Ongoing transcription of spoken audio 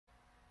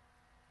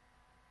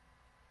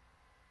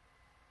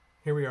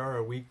Here we are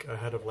a week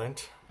ahead of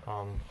Lent,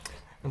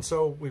 and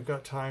so we've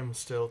got time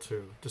still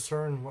to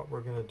discern what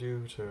we're going to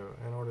do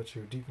in order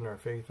to deepen our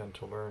faith and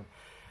to learn.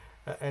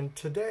 And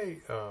today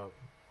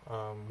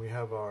we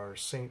have our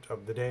saint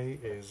of the day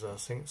is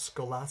Saint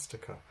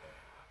Scholastica.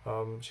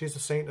 She's a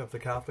saint of the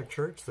Catholic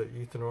Church, the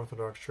Eastern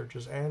Orthodox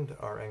churches, and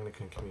our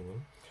Anglican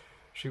Communion.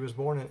 She was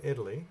born in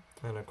Italy,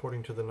 and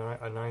according to the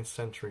 9th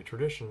century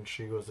tradition,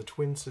 she was the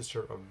twin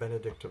sister of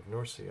Benedict of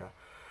Nursia.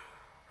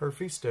 Her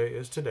feast day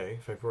is today,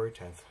 February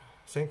 10th,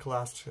 Saint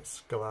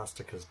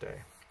Scholastica's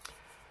Day.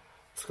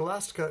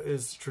 Scholastica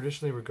is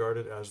traditionally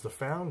regarded as the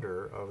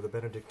founder of the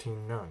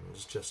Benedictine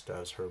nuns, just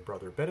as her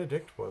brother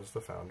Benedict was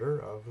the founder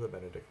of the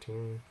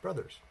Benedictine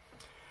brothers.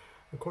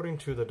 According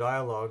to the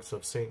dialogues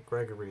of Saint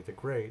Gregory the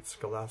Great,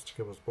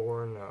 Scholastica was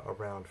born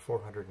around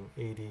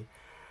 480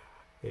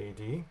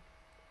 AD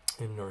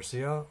in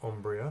Nursia,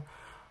 Umbria,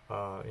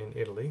 in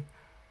Italy,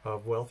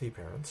 of wealthy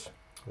parents.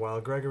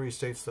 While Gregory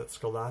states that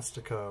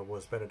Scholastica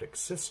was Benedict's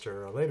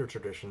sister, a later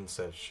tradition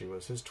says she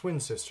was his twin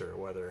sister.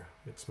 Whether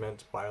it's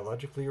meant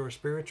biologically or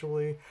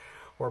spiritually,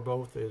 or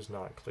both, is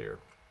not clear.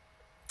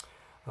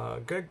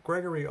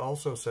 Gregory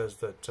also says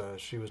that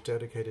she was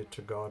dedicated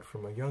to God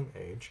from a young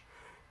age.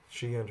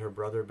 She and her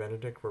brother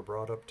Benedict were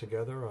brought up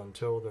together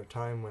until their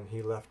time when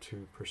he left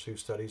to pursue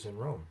studies in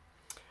Rome.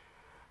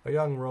 A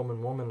young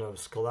Roman woman of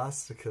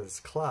Scholastica's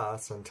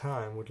class and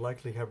time would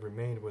likely have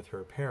remained with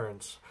her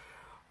parents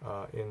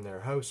in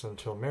their house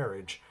until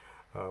marriage,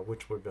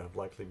 which would have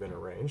likely been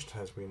arranged,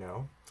 as we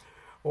know,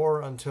 or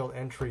until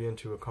entry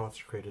into a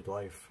consecrated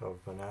life of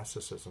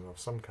monasticism of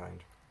some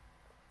kind.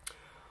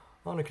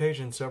 On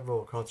occasion,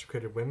 several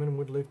consecrated women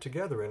would live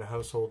together in a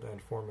household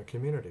and form a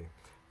community,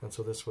 and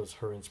so this was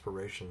her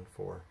inspiration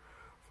for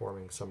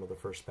forming some of the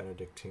first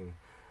Benedictine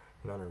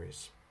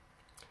nunneries.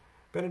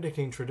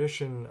 Benedictine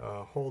tradition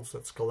holds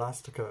that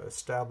Scholastica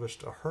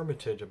established a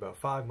hermitage about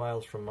 5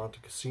 miles from Monte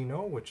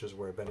Cassino, which is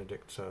where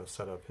Benedict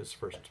set up his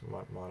first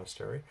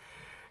monastery,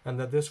 and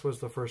that this was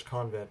the first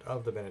convent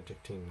of the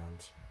Benedictine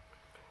nuns.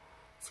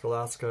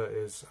 Scholastica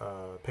is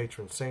a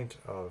patron saint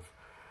of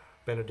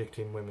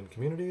Benedictine women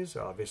communities,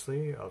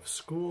 obviously, of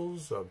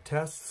schools, of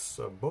tests,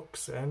 of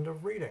books, and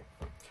of reading.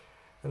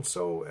 And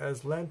so,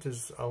 as Lent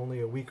is only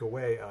a week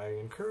away, I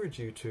encourage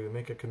you to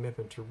make a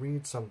commitment to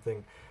read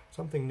something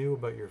new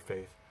about your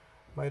faith.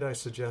 Might I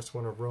suggest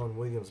one of Rowan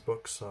Williams'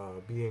 books,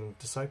 Being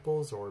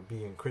Disciples or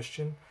Being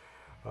Christian?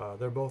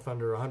 They're both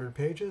under 100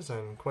 pages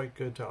and quite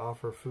good to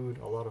offer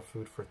a lot of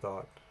food for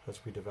thought as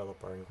we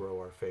develop and grow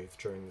our faith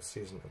during the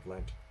season of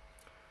Lent.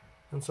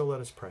 And so let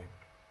us pray.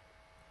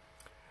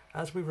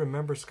 As we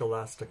remember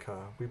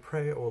Scholastica, we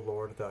pray, O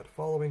Lord, that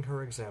following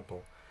her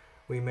example,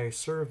 we may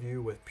serve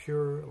you with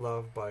pure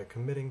love by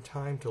committing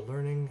time to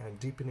learning and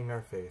deepening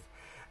our faith,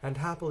 and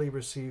happily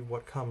receive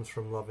what comes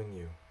from loving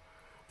you.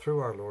 Through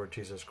our Lord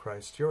Jesus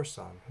Christ, your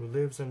Son, who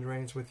lives and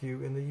reigns with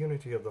you in the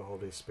unity of the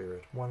Holy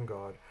Spirit, one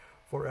God,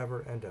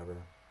 forever and ever.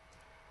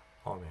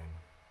 Amen.